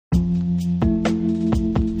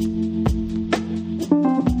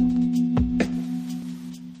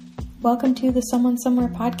Welcome to the Someone Somewhere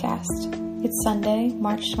podcast. It's Sunday,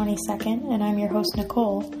 March 22nd, and I'm your host,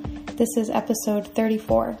 Nicole. This is episode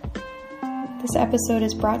 34. This episode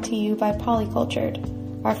is brought to you by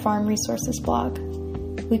Polycultured, our farm resources blog.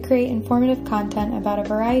 We create informative content about a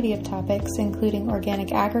variety of topics, including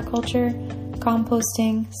organic agriculture,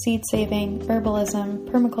 composting, seed saving, herbalism,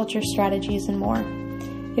 permaculture strategies, and more.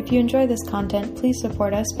 If you enjoy this content, please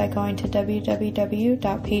support us by going to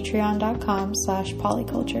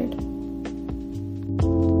www.patreon.com/polycultured.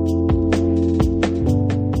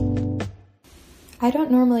 I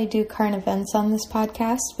don't normally do current events on this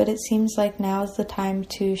podcast, but it seems like now is the time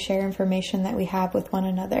to share information that we have with one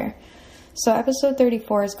another. So episode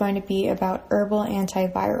 34 is going to be about herbal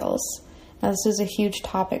antivirals. Now this is a huge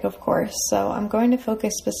topic, of course, so I'm going to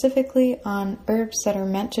focus specifically on herbs that are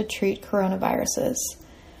meant to treat coronaviruses.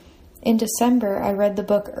 In December, I read the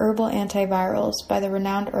book Herbal Antivirals by the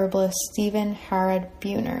renowned herbalist Stephen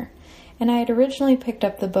Buhner. And I had originally picked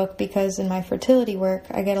up the book because in my fertility work,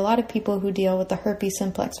 I get a lot of people who deal with the herpes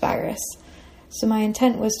simplex virus. So my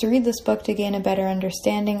intent was to read this book to gain a better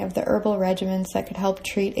understanding of the herbal regimens that could help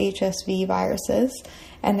treat HSV viruses,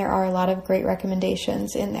 and there are a lot of great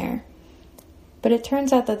recommendations in there. But it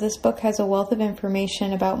turns out that this book has a wealth of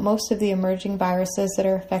information about most of the emerging viruses that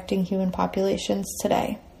are affecting human populations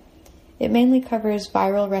today. It mainly covers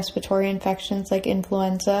viral respiratory infections like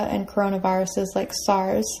influenza and coronaviruses like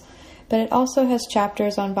SARS, but it also has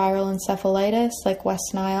chapters on viral encephalitis like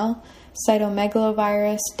West Nile,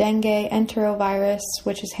 cytomegalovirus, dengue, enterovirus,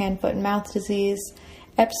 which is hand, foot, and mouth disease,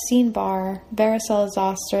 Epstein-Barr, varicella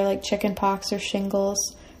zoster like chickenpox or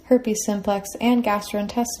shingles, herpes simplex, and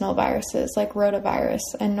gastrointestinal viruses like rotavirus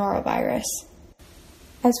and norovirus.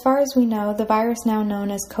 As far as we know, the virus now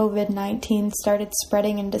known as COVID-19 started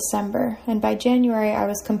spreading in December, and by January I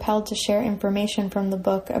was compelled to share information from the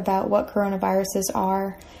book about what coronaviruses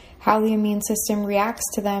are, how the immune system reacts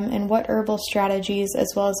to them, and what herbal strategies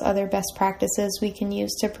as well as other best practices we can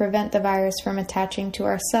use to prevent the virus from attaching to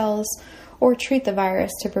our cells or treat the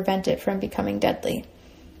virus to prevent it from becoming deadly.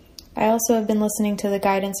 I also have been listening to the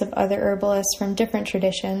guidance of other herbalists from different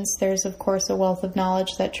traditions. There's, of course, a wealth of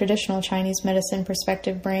knowledge that traditional Chinese medicine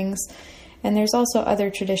perspective brings, and there's also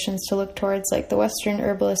other traditions to look towards, like the Western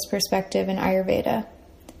herbalist perspective and Ayurveda.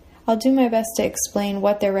 I'll do my best to explain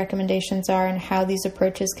what their recommendations are and how these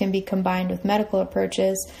approaches can be combined with medical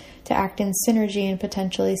approaches to act in synergy and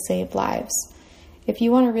potentially save lives. If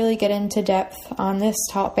you want to really get into depth on this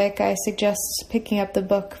topic, I suggest picking up the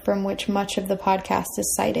book from which much of the podcast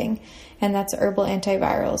is citing, and that's Herbal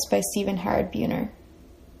Antivirals by Stephen Buhner.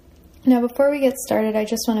 Now, before we get started, I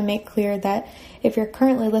just want to make clear that if you're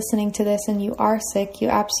currently listening to this and you are sick, you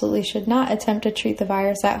absolutely should not attempt to treat the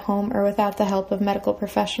virus at home or without the help of medical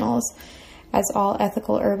professionals. As all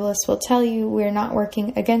ethical herbalists will tell you, we are not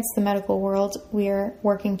working against the medical world, we are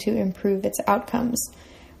working to improve its outcomes.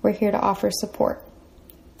 We're here to offer support.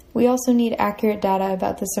 We also need accurate data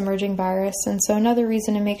about this emerging virus, and so another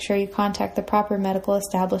reason to make sure you contact the proper medical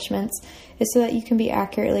establishments is so that you can be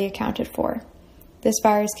accurately accounted for. This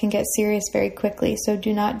virus can get serious very quickly, so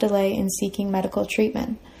do not delay in seeking medical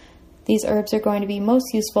treatment. These herbs are going to be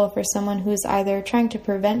most useful for someone who is either trying to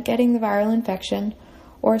prevent getting the viral infection,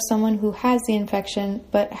 or someone who has the infection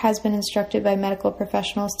but has been instructed by medical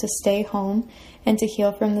professionals to stay home and to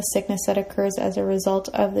heal from the sickness that occurs as a result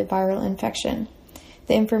of the viral infection.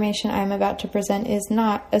 The information I am about to present is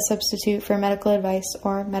not a substitute for medical advice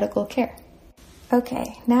or medical care.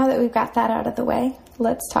 Okay, now that we've got that out of the way,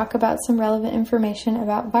 let's talk about some relevant information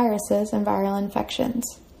about viruses and viral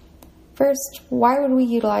infections. First, why would we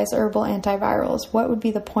utilize herbal antivirals? What would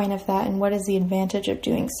be the point of that, and what is the advantage of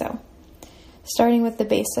doing so? Starting with the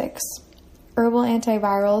basics. Herbal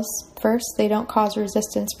antivirals, first, they don't cause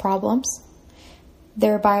resistance problems.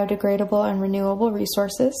 They're biodegradable and renewable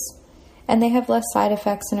resources, and they have less side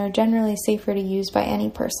effects and are generally safer to use by any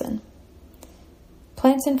person.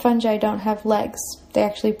 Plants and fungi don't have legs. They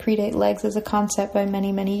actually predate legs as a concept by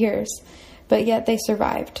many, many years, but yet they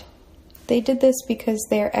survived. They did this because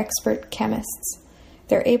they are expert chemists.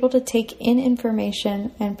 They're able to take in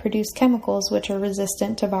information and produce chemicals which are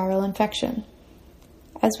resistant to viral infection.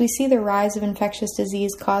 As we see the rise of infectious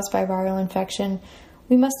disease caused by viral infection,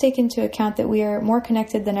 we must take into account that we are more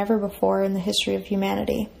connected than ever before in the history of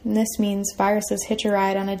humanity, and this means viruses hitch a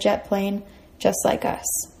ride on a jet plane just like us.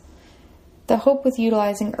 The hope with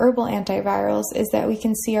utilizing herbal antivirals is that we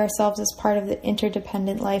can see ourselves as part of the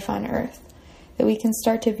interdependent life on Earth, that we can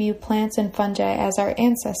start to view plants and fungi as our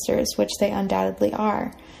ancestors, which they undoubtedly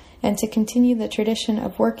are, and to continue the tradition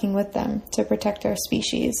of working with them to protect our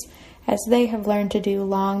species, as they have learned to do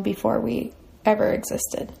long before we ever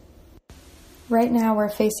existed. Right now, we're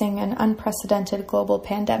facing an unprecedented global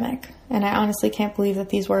pandemic, and I honestly can't believe that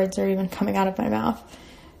these words are even coming out of my mouth.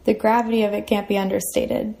 The gravity of it can't be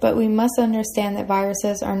understated, but we must understand that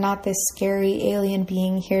viruses are not this scary alien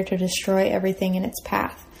being here to destroy everything in its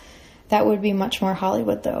path. That would be much more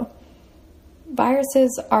Hollywood, though.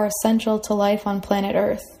 Viruses are essential to life on planet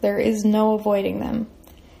Earth. There is no avoiding them.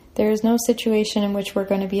 There is no situation in which we're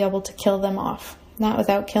going to be able to kill them off, not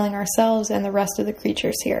without killing ourselves and the rest of the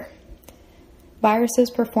creatures here. Viruses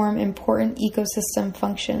perform important ecosystem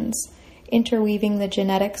functions, interweaving the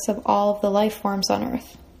genetics of all of the life forms on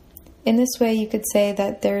Earth. In this way, you could say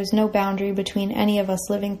that there is no boundary between any of us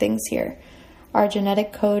living things here. Our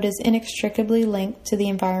genetic code is inextricably linked to the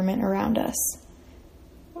environment around us.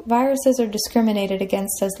 Viruses are discriminated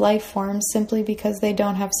against as life forms simply because they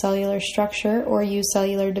don't have cellular structure or use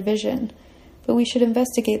cellular division, but we should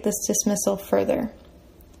investigate this dismissal further.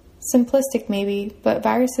 Simplistic maybe, but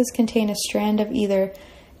viruses contain a strand of either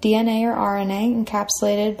DNA or RNA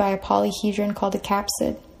encapsulated by a polyhedron called a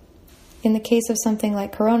capsid. In the case of something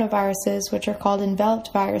like coronaviruses, which are called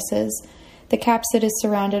enveloped viruses, the capsid is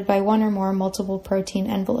surrounded by one or more multiple protein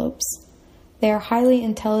envelopes. They are highly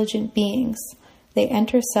intelligent beings. They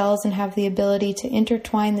enter cells and have the ability to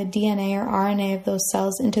intertwine the DNA or RNA of those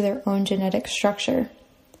cells into their own genetic structure.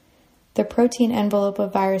 The protein envelope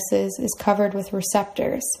of viruses is covered with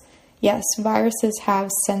receptors. Yes, viruses have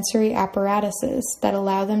sensory apparatuses that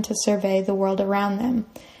allow them to survey the world around them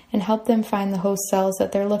and help them find the host cells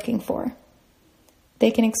that they're looking for. They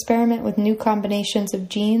can experiment with new combinations of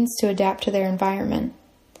genes to adapt to their environment.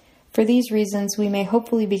 For these reasons, we may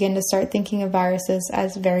hopefully begin to start thinking of viruses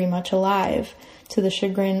as very much alive, to the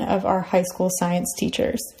chagrin of our high school science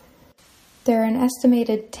teachers. There are an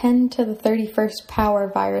estimated 10 to the 31st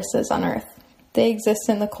power viruses on Earth. They exist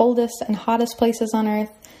in the coldest and hottest places on Earth,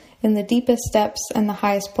 in the deepest depths and the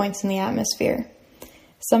highest points in the atmosphere.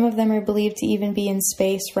 Some of them are believed to even be in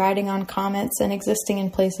space, riding on comets, and existing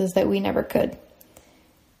in places that we never could.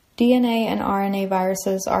 DNA and RNA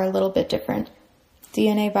viruses are a little bit different.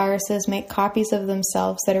 DNA viruses make copies of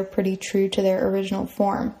themselves that are pretty true to their original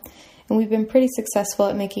form, and we've been pretty successful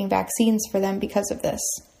at making vaccines for them because of this.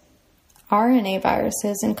 RNA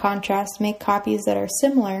viruses, in contrast, make copies that are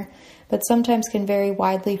similar, but sometimes can vary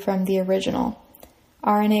widely from the original.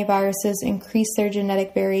 RNA viruses increase their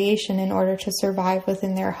genetic variation in order to survive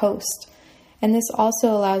within their host, and this also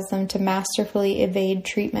allows them to masterfully evade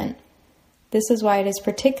treatment. This is why it is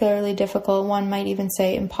particularly difficult, one might even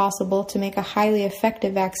say impossible, to make a highly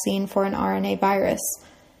effective vaccine for an RNA virus.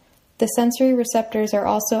 The sensory receptors are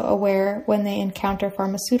also aware when they encounter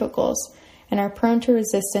pharmaceuticals and are prone to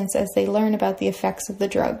resistance as they learn about the effects of the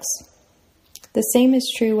drugs. The same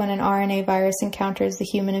is true when an RNA virus encounters the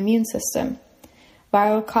human immune system.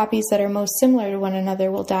 Viral copies that are most similar to one another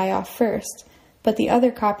will die off first, but the other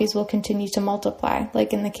copies will continue to multiply,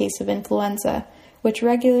 like in the case of influenza, which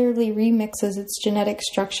regularly remixes its genetic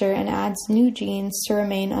structure and adds new genes to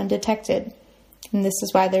remain undetected. And this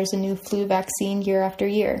is why there's a new flu vaccine year after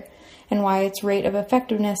year, and why its rate of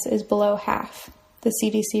effectiveness is below half. The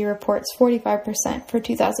CDC reports 45% for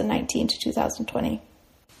 2019 to 2020.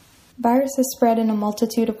 Viruses spread in a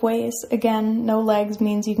multitude of ways. Again, no legs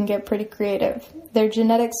means you can get pretty creative. Their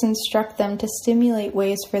genetics instruct them to stimulate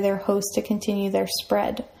ways for their host to continue their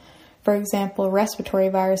spread. For example, respiratory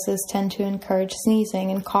viruses tend to encourage sneezing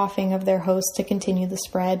and coughing of their host to continue the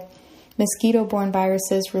spread. Mosquito-borne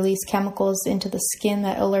viruses release chemicals into the skin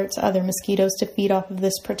that alerts other mosquitoes to feed off of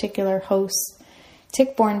this particular host.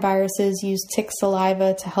 Tick-borne viruses use tick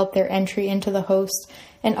saliva to help their entry into the host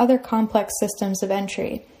and other complex systems of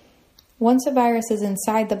entry. Once a virus is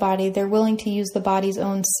inside the body, they're willing to use the body's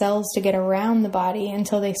own cells to get around the body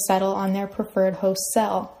until they settle on their preferred host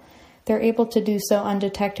cell. They're able to do so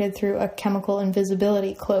undetected through a chemical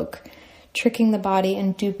invisibility cloak, tricking the body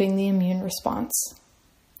and duping the immune response.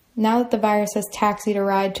 Now that the virus has taxied a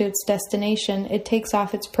ride to its destination, it takes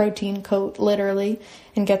off its protein coat, literally,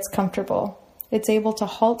 and gets comfortable. It's able to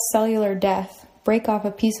halt cellular death, break off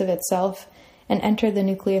a piece of itself, and enter the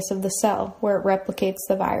nucleus of the cell, where it replicates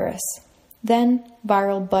the virus. Then,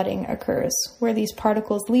 viral budding occurs, where these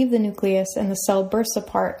particles leave the nucleus and the cell bursts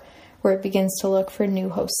apart, where it begins to look for new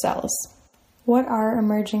host cells. What are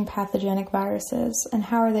emerging pathogenic viruses, and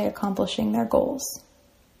how are they accomplishing their goals?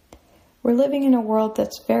 We're living in a world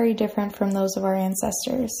that's very different from those of our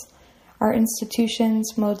ancestors. Our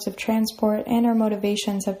institutions, modes of transport, and our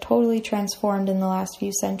motivations have totally transformed in the last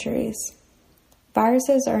few centuries.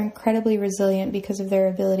 Viruses are incredibly resilient because of their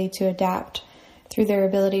ability to adapt, through their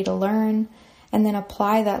ability to learn, and then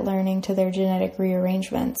apply that learning to their genetic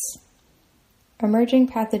rearrangements. Emerging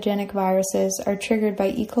pathogenic viruses are triggered by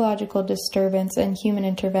ecological disturbance and human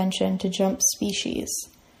intervention to jump species.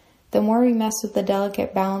 The more we mess with the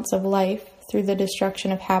delicate balance of life through the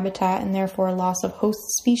destruction of habitat and therefore loss of host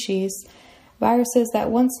species, viruses that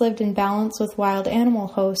once lived in balance with wild animal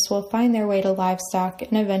hosts will find their way to livestock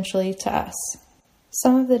and eventually to us.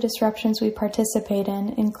 Some of the disruptions we participate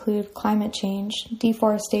in include climate change,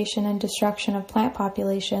 deforestation and destruction of plant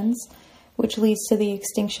populations, which leads to the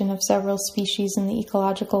extinction of several species in the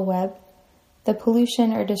ecological web, the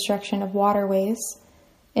pollution or destruction of waterways,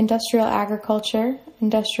 industrial agriculture,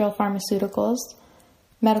 industrial pharmaceuticals,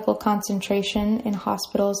 medical concentration in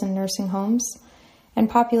hospitals and nursing homes, and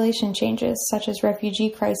population changes such as refugee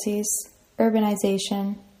crises,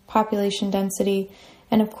 urbanization, population density,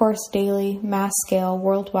 and of course daily, mass-scale,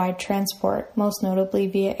 worldwide transport, most notably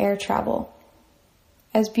via air travel.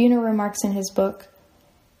 As Buhner remarks in his book,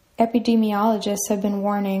 epidemiologists have been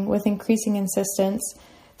warning with increasing insistence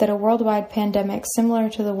that a worldwide pandemic similar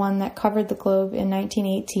to the one that covered the globe in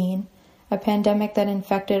 1918, a pandemic that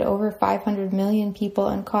infected over 500 million people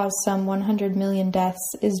and caused some 100 million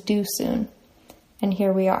deaths, is due soon. And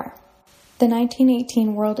here we are. The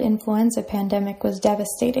 1918 world influenza pandemic was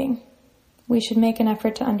devastating. We should make an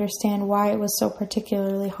effort to understand why it was so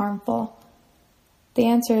particularly harmful. The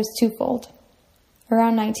answer is twofold.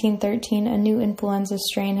 Around 1913, a new influenza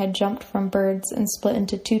strain had jumped from birds and split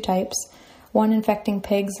into two types, one infecting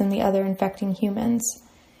pigs and the other infecting humans.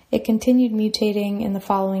 It continued mutating in the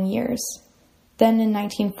following years. Then in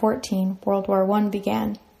 1914, World War I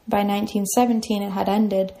began. By 1917, it had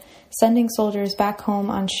ended, sending soldiers back home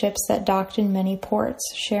on ships that docked in many ports,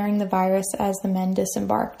 sharing the virus as the men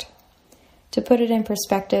disembarked. To put it in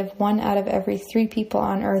perspective, 1 out of every 3 people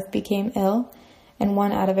on Earth became ill, and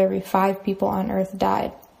 1 out of every 5 people on Earth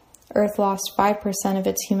died. Earth lost 5% of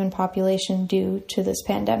its human population due to this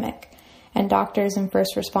pandemic, and doctors and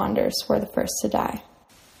first responders were the first to die.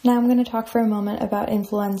 Now I'm going to talk for a moment about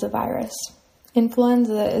influenza virus.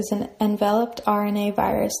 Influenza is an enveloped RNA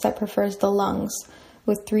virus that prefers the lungs,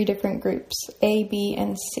 with 3 different groups, A, B,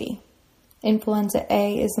 and C. Influenza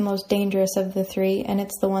A is the most dangerous of the 3, and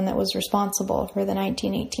it's the one that was responsible for the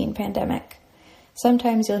 1918 pandemic.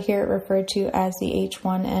 Sometimes you'll hear it referred to as the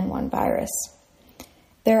H1N1 virus.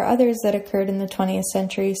 There are others that occurred in the 20th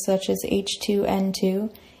century, such as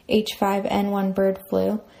H2N2, H5N1 bird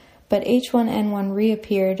flu, but H1N1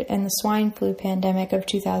 reappeared in the swine flu pandemic of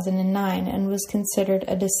 2009 and was considered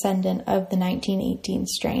a descendant of the 1918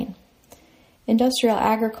 strain. Industrial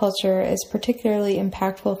agriculture is particularly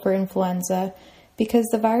impactful for influenza because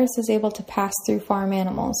the virus is able to pass through farm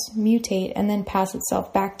animals, mutate, and then pass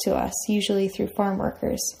itself back to us, usually through farm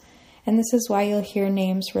workers. And this is why you'll hear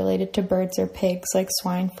names related to birds or pigs like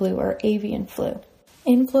swine flu or avian flu.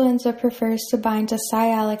 Influenza prefers to bind to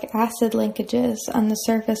sialic acid linkages on the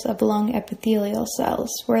surface of lung epithelial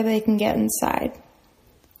cells, where they can get inside.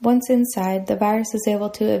 Once inside, the virus is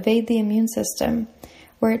able to evade the immune system,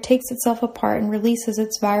 where it takes itself apart and releases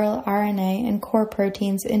its viral RNA and core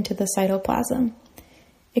proteins into the cytoplasm.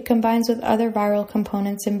 It combines with other viral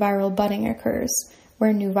components and viral budding occurs,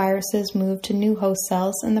 where new viruses move to new host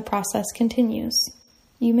cells and the process continues.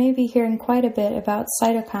 You may be hearing quite a bit about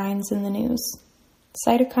cytokines in the news.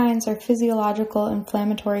 Cytokines are physiological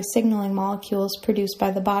inflammatory signaling molecules produced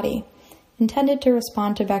by the body, intended to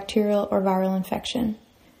respond to bacterial or viral infection.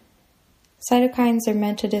 Cytokines are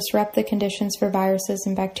meant to disrupt the conditions for viruses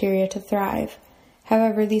and bacteria to thrive.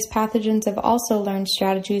 However, these pathogens have also learned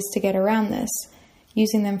strategies to get around this,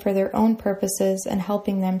 using them for their own purposes and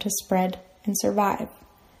helping them to spread and survive.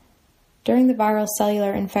 During the viral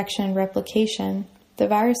cellular infection and replication, the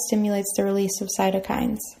virus stimulates the release of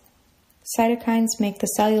cytokines. Cytokines make the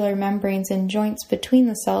cellular membranes and joints between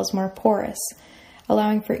the cells more porous,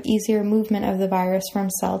 allowing for easier movement of the virus from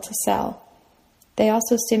cell to cell. They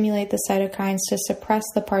also stimulate the cytokines to suppress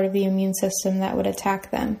the part of the immune system that would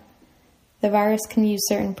attack them. The virus can use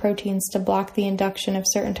certain proteins to block the induction of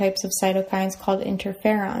certain types of cytokines called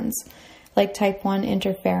interferons, like type 1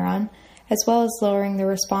 interferon, as well as lowering the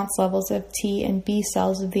response levels of T and B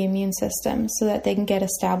cells of the immune system so that they can get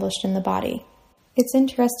established in the body. It's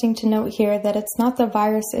interesting to note here that it's not the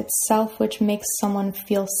virus itself which makes someone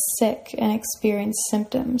feel sick and experience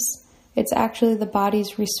symptoms. It's actually the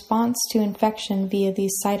body's response to infection via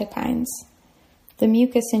these cytokines. The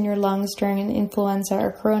mucus in your lungs during an influenza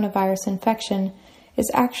or coronavirus infection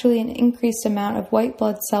is actually an increased amount of white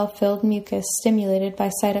blood cell-filled mucus stimulated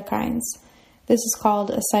by cytokines. This is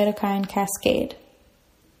called a cytokine cascade.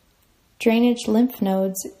 Drainage lymph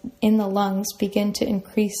nodes in the lungs begin to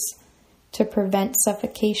increase to prevent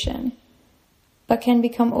suffocation, but can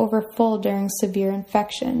become overfull during severe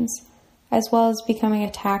infections. as well as becoming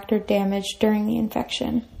attacked or damaged during the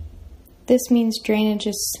infection. This means drainage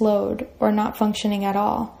is slowed or not functioning at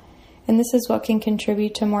all, and this is what can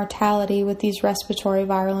contribute to mortality with these respiratory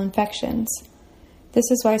viral infections. This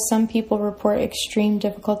is why some people report extreme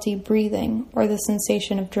difficulty breathing or the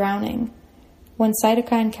sensation of drowning. When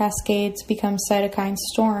cytokine cascades become cytokine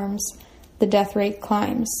storms, the death rate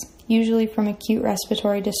climbs, usually from acute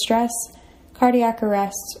respiratory distress, cardiac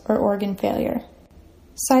arrest, or organ failure.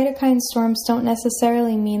 Cytokine storms don't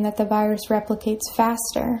necessarily mean that the virus replicates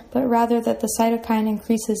faster, but rather that the cytokine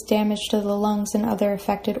increases damage to the lungs and other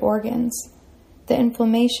affected organs. The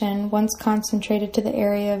inflammation, once concentrated to the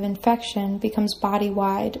area of infection, becomes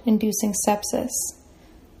body-wide, inducing sepsis.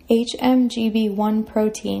 HMGB1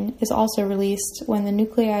 protein is also released when the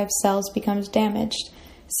nuclei of cells becomes damaged,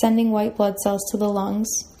 sending white blood cells to the lungs,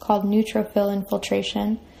 called neutrophil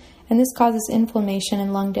infiltration, and this causes inflammation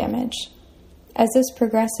and lung damage. As this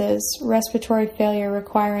progresses, respiratory failure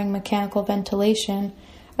requiring mechanical ventilation,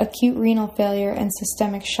 acute renal failure, and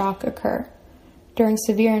systemic shock occur. During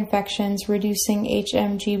severe infections, reducing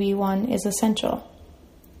HMGB1 is essential.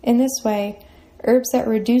 In this way, herbs that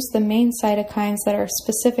reduce the main cytokines that are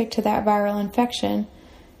specific to that viral infection,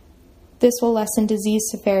 this will lessen disease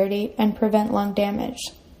severity and prevent lung damage.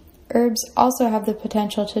 Herbs also have the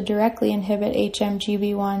potential to directly inhibit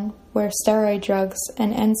HMGB1, where steroid drugs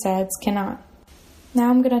and NSAIDs cannot. Now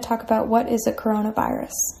I'm going to talk about what is a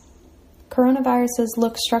coronavirus. Coronaviruses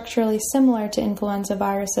look structurally similar to influenza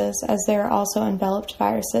viruses as they are also enveloped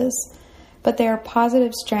viruses, but they are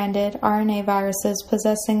positive-stranded RNA viruses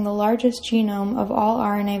possessing the largest genome of all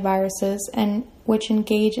RNA viruses and which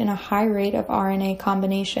engage in a high rate of RNA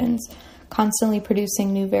combinations, constantly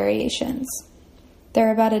producing new variations. There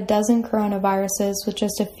are about a dozen coronaviruses with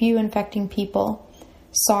just a few infecting people.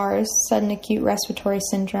 SARS, sudden acute respiratory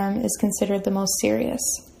syndrome, is considered the most serious.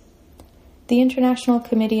 The International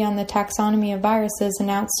Committee on the Taxonomy of Viruses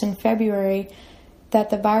announced in February that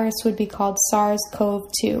the virus would be called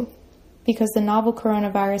SARS-CoV-2 because the novel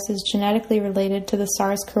coronavirus is genetically related to the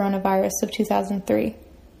SARS coronavirus of 2003.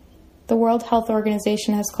 The World Health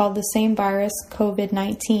Organization has called the same virus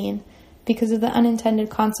COVID-19 because of the unintended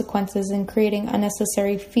consequences in creating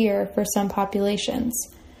unnecessary fear for some populations.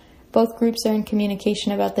 Both groups are in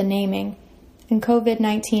communication about the naming, and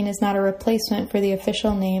COVID-19 is not a replacement for the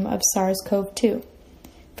official name of SARS-CoV-2.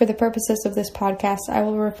 For the purposes of this podcast, I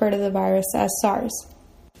will refer to the virus as SARS.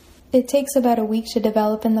 It takes about a week to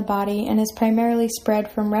develop in the body and is primarily spread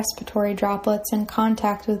from respiratory droplets and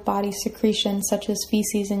contact with body secretions such as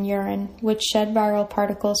feces and urine, which shed viral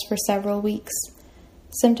particles for several weeks.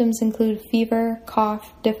 Symptoms include fever,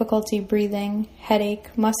 cough, difficulty breathing,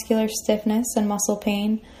 headache, muscular stiffness and muscle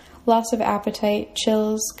pain, loss of appetite,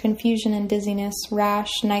 chills, confusion and dizziness,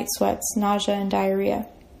 rash, night sweats, nausea, and diarrhea.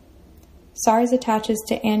 SARS attaches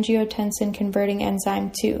to angiotensin-converting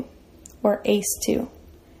enzyme 2, or ACE2.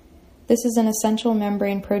 This is an essential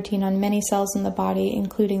membrane protein on many cells in the body,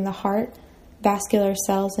 including the heart, vascular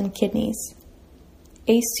cells, and kidneys.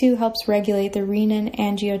 ACE2 helps regulate the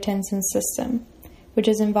renin-angiotensin system, which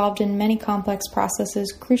is involved in many complex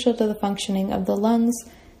processes crucial to the functioning of the lungs,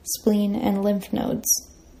 spleen, and lymph nodes.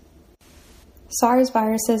 SARS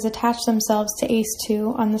viruses attach themselves to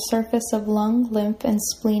ACE2 on the surface of lung, lymph, and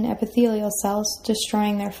spleen epithelial cells,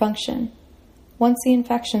 destroying their function. Once the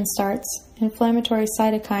infection starts, inflammatory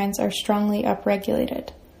cytokines are strongly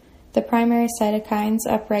upregulated. The primary cytokines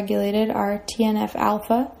upregulated are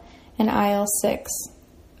TNF-alpha and IL-6.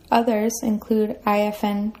 Others include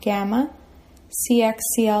IFN-gamma,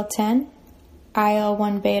 CXCL10,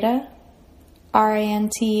 IL-1-beta,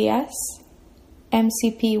 RANTES,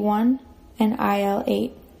 MCP1, and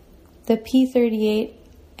IL-8. The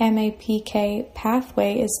P38-MAPK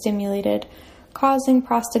pathway is stimulated, causing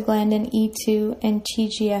prostaglandin E2 and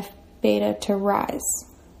TGF-beta to rise.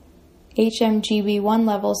 HMGB1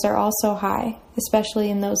 levels are also high, especially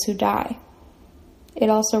in those who die. It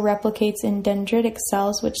also replicates in dendritic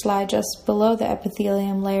cells, which lie just below the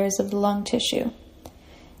epithelium layers of the lung tissue.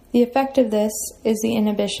 The effect of this is the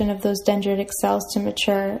inhibition of those dendritic cells to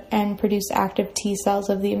mature and produce active T cells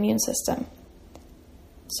of the immune system.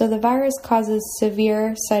 So the virus causes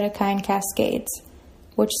severe cytokine cascades,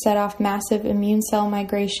 which set off massive immune cell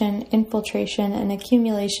migration, infiltration, and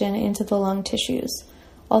accumulation into the lung tissues,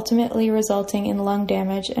 ultimately resulting in lung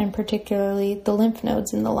damage and particularly the lymph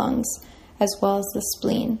nodes in the lungs, as well as the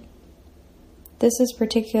spleen. This is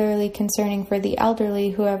particularly concerning for the elderly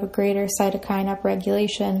who have a greater cytokine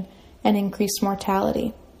upregulation and increased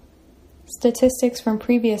mortality. Statistics from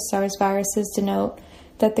previous SARS viruses denote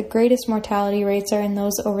that the greatest mortality rates are in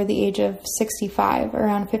those over the age of 65,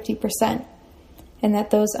 around 50%, and that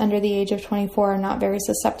those under the age of 24 are not very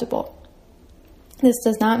susceptible. This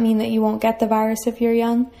does not mean that you won't get the virus if you're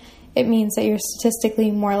young. It means that you're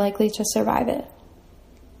statistically more likely to survive it.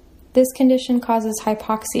 This condition causes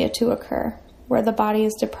hypoxia to occur, where the body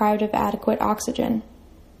is deprived of adequate oxygen.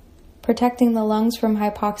 Protecting the lungs from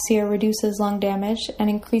hypoxia reduces lung damage and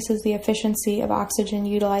increases the efficiency of oxygen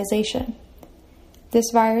utilization. This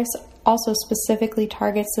virus also specifically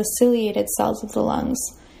targets the ciliated cells of the lungs,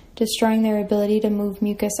 destroying their ability to move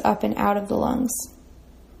mucus up and out of the lungs.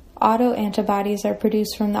 Autoantibodies are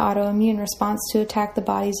produced from the autoimmune response to attack the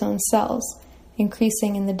body's own cells,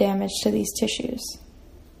 increasing in the damage to these tissues.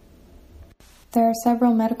 There are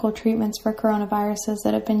several medical treatments for coronaviruses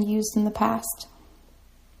that have been used in the past.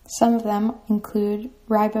 Some of them include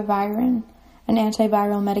ribavirin, an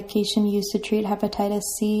antiviral medication used to treat hepatitis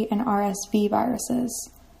C and RSV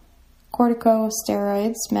viruses,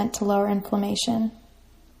 corticosteroids meant to lower inflammation,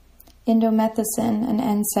 indomethacin, an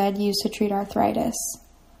NSAID used to treat arthritis,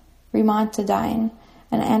 remontadine,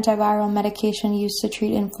 an antiviral medication used to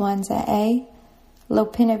treat influenza A,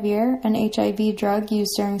 lopinavir, an HIV drug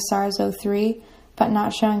used during SARS-CoV-3, but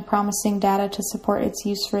not showing promising data to support its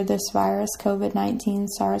use for this virus, COVID-19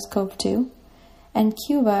 SARS-CoV-2, and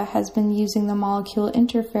Cuba has been using the molecule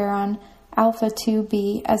interferon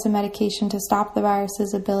alpha-2b as a medication to stop the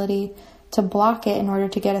virus's ability to block it in order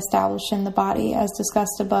to get established in the body, as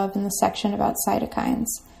discussed above in the section about cytokines.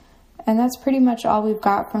 And that's pretty much all we've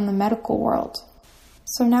got from the medical world.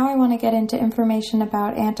 So now I want to get into information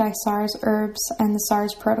about anti-SARS herbs and the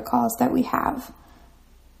SARS protocols that we have.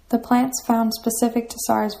 The plants found specific to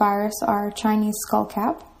SARS virus are Chinese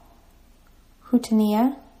skullcap,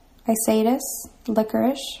 Houttenia, Isatis,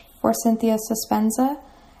 licorice, Forsythia suspensa,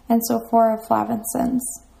 and Sophora flavescens.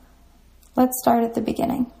 Let's start at the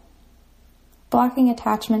beginning. Blocking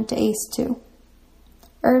attachment to ACE2.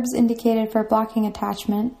 Herbs indicated for blocking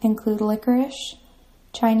attachment include licorice,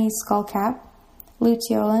 Chinese skullcap,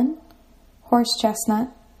 luteolin, horse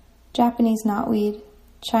chestnut, Japanese knotweed,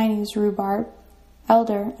 Chinese rhubarb,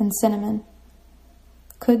 elder, and cinnamon.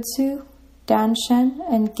 Kudzu, danshen,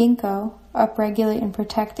 and ginkgo upregulate and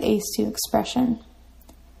protect ACE2 expression.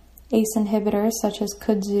 ACE inhibitors such as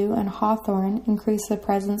kudzu and hawthorn increase the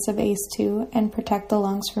presence of ACE2 and protect the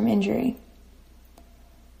lungs from injury.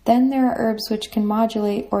 Then there are herbs which can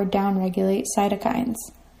modulate or downregulate cytokines.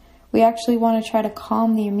 We actually want to try to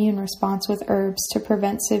calm the immune response with herbs to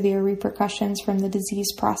prevent severe repercussions from the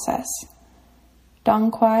disease process.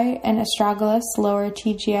 Dongquai and astragalus lower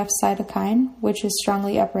TGF cytokine, which is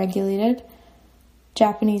strongly upregulated.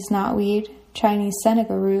 Japanese knotweed, Chinese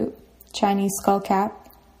seneca root, Chinese skullcap,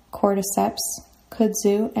 cordyceps,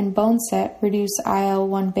 kudzu, and boneset reduce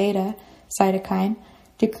IL-1 beta cytokine,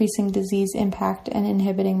 decreasing disease impact and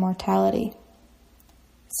inhibiting mortality.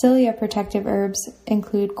 Cilia protective herbs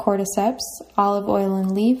include cordyceps, olive oil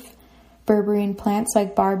and leaf, berberine plants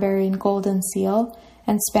like barberry and golden seal,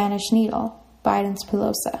 and Spanish needle, Bidens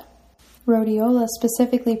pilosa. Rhodiola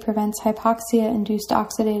specifically prevents hypoxia-induced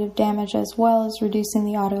oxidative damage as well as reducing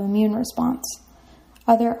the autoimmune response.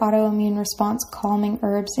 Other autoimmune response calming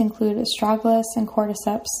herbs include astragalus and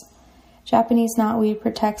cordyceps. Japanese knotweed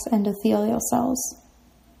protects endothelial cells.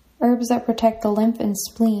 Herbs that protect the lymph and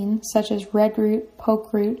spleen, such as red root,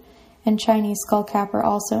 poke root, and Chinese skullcap are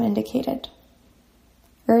also indicated.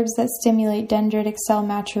 Herbs that stimulate dendritic cell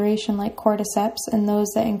maturation like cordyceps and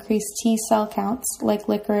those that increase T cell counts like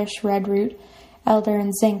licorice, red root, elder,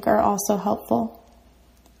 and zinc are also helpful.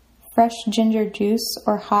 Fresh ginger juice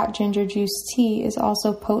or hot ginger juice tea is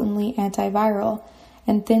also potently antiviral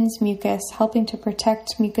and thins mucus, helping to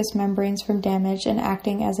protect mucous membranes from damage and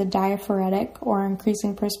acting as a diaphoretic or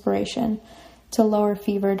increasing perspiration to lower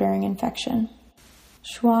fever during infection.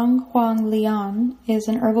 Shuang Huang Lian is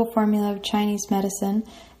an herbal formula of Chinese medicine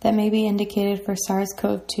that may be indicated for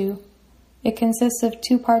SARS-CoV-2. It consists of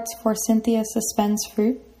 2 parts Forsythia suspens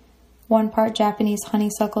fruit, 1 part Japanese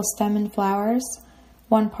honeysuckle stem and flowers,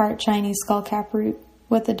 1 part Chinese skullcap root,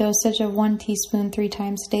 with a dosage of 1 teaspoon 3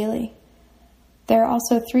 times daily. There are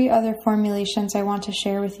also 3 other formulations I want to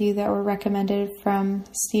share with you that were recommended from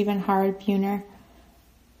Stephen Howard Buhner.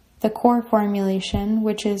 The core formulation,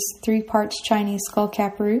 which is 3 parts Chinese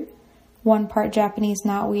skullcap root, 1 part Japanese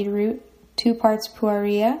knotweed root, 2 parts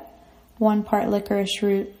pu'eria, 1 part licorice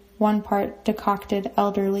root, 1 part decocted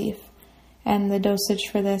elder leaf, and the dosage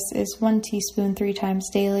for this is 1 teaspoon 3 times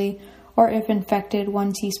daily, or if infected,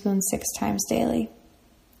 1 teaspoon 6 times daily.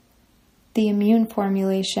 The immune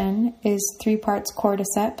formulation is 3 parts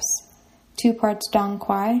cordyceps, 2 parts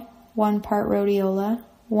dongquai, 1 part rhodiola,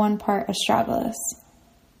 1 part astragalus.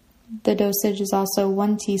 The dosage is also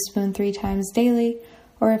 1 teaspoon 3 times daily,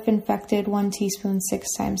 or if infected, 1 teaspoon 6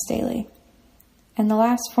 times daily. And the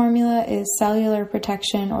last formula is cellular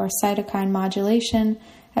protection or cytokine modulation,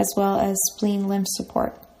 as well as spleen lymph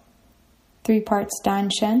support. 3 parts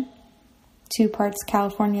Danshen, 2 parts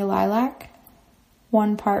California lilac,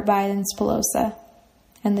 1 part Biden spilosa.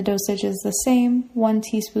 And the dosage is the same, 1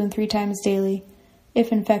 teaspoon 3 times daily.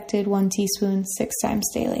 If infected, 1 teaspoon 6 times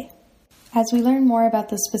daily. As we learn more about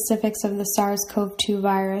the specifics of the SARS-CoV-2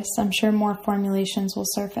 virus, I'm sure more formulations will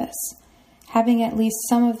surface. Having at least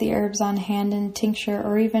some of the herbs on hand in tincture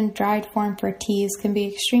or even dried form for teas can be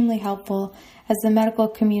extremely helpful, as the medical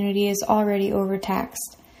community is already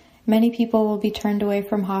overtaxed. Many people will be turned away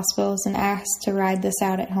from hospitals and asked to ride this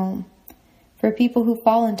out at home. For people who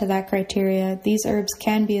fall into that criteria, these herbs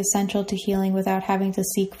can be essential to healing without having to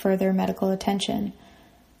seek further medical attention.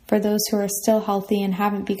 For those who are still healthy and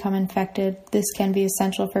haven't become infected, this can be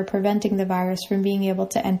essential for preventing the virus from being able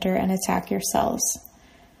to enter and attack your cells.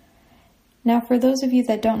 Now, for those of you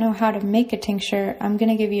that don't know how to make a tincture, I'm going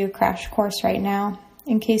to give you a crash course right now,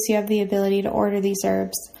 in case you have the ability to order these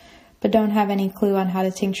herbs, but don't have any clue on how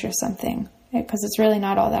to tincture something, because it's really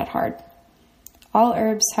not all that hard. All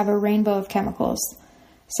herbs have a rainbow of chemicals.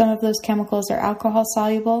 Some of those chemicals are alcohol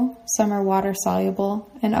soluble, some are water soluble,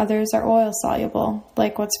 and others are oil soluble,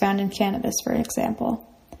 like what's found in cannabis, for example.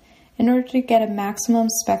 In order to get a maximum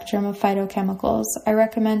spectrum of phytochemicals, I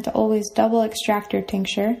recommend to always double extract your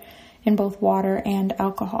tincture in both water and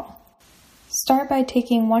alcohol. Start by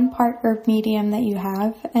taking 1 part herb medium that you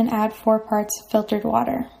have and add 4 parts filtered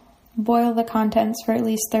water. Boil the contents for at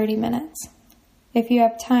least 30 minutes. If you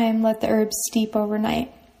have time, let the herbs steep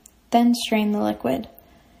overnight. Then strain the liquid.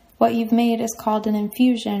 What you've made is called an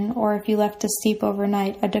infusion, or if you left to steep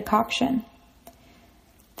overnight, a decoction.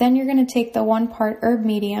 Then you're going to take the 1 part herb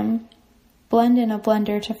medium, blend in a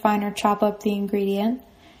blender to fine or chop up the ingredient,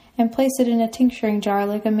 and place it in a tincturing jar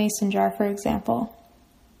like a mason jar, for example.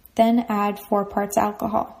 Then add 4 parts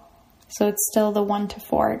alcohol, so it's still the 1 to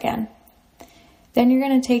 4 again. Then you're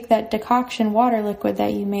going to take that decoction water liquid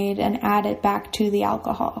that you made and add it back to the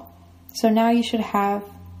alcohol. So now you should have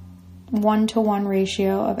 1-to-1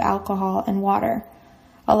 ratio of alcohol and water,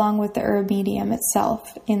 along with the herb medium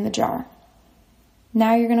itself in the jar.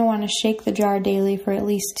 Now you're going to want to shake the jar daily for at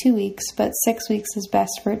least 2 weeks, but 6 weeks is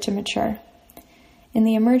best for it to mature. In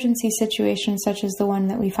the emergency situation such as the one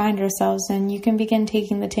that we find ourselves in, you can begin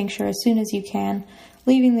taking the tincture as soon as you can,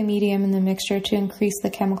 leaving the medium in the mixture to increase the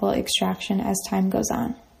chemical extraction as time goes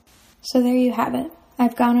on. So there you have it.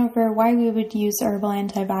 I've gone over why we would use herbal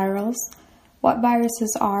antivirals, what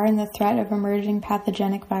viruses are and the threat of emerging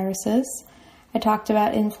pathogenic viruses. I talked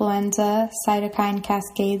about influenza, cytokine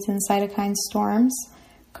cascades and cytokine storms,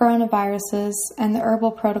 coronaviruses, and the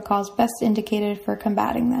herbal protocols best indicated for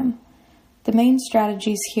combating them. The main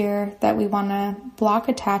strategies here that we want to block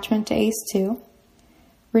attachment to ACE2,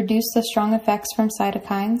 reduce the strong effects from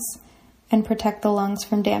cytokines, and protect the lungs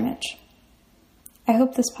from damage. I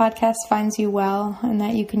hope this podcast finds you well and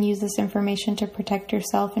that you can use this information to protect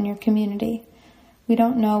yourself and your community. We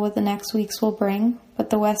don't know what the next weeks will bring, but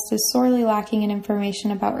the West is sorely lacking in information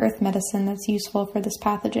about earth medicine that's useful for this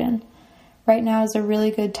pathogen. Right now is a really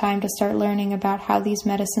good time to start learning about how these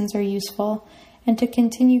medicines are useful and to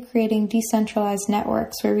continue creating decentralized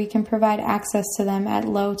networks where we can provide access to them at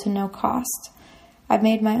low to no cost. I've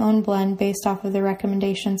made my own blend based off of the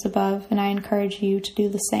recommendations above, and I encourage you to do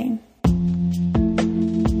the same.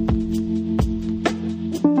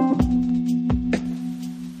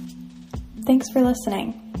 Thanks for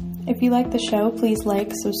listening. If you like the show, please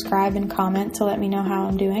like, subscribe, and comment to let me know how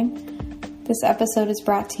I'm doing. This episode is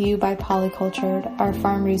brought to you by Polycultured, our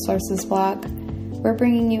farm resources blog. We're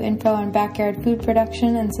bringing you info on backyard food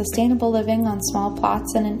production and sustainable living on small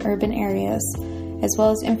plots and in urban areas, as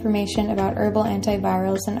well as information about herbal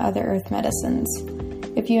antivirals and other earth medicines.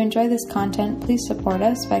 If you enjoy this content, please support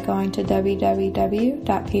us by going to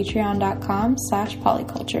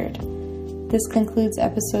www.patreon.com/polycultured. This concludes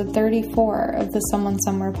episode 34 of the Someone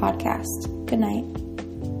Somewhere podcast. Good night.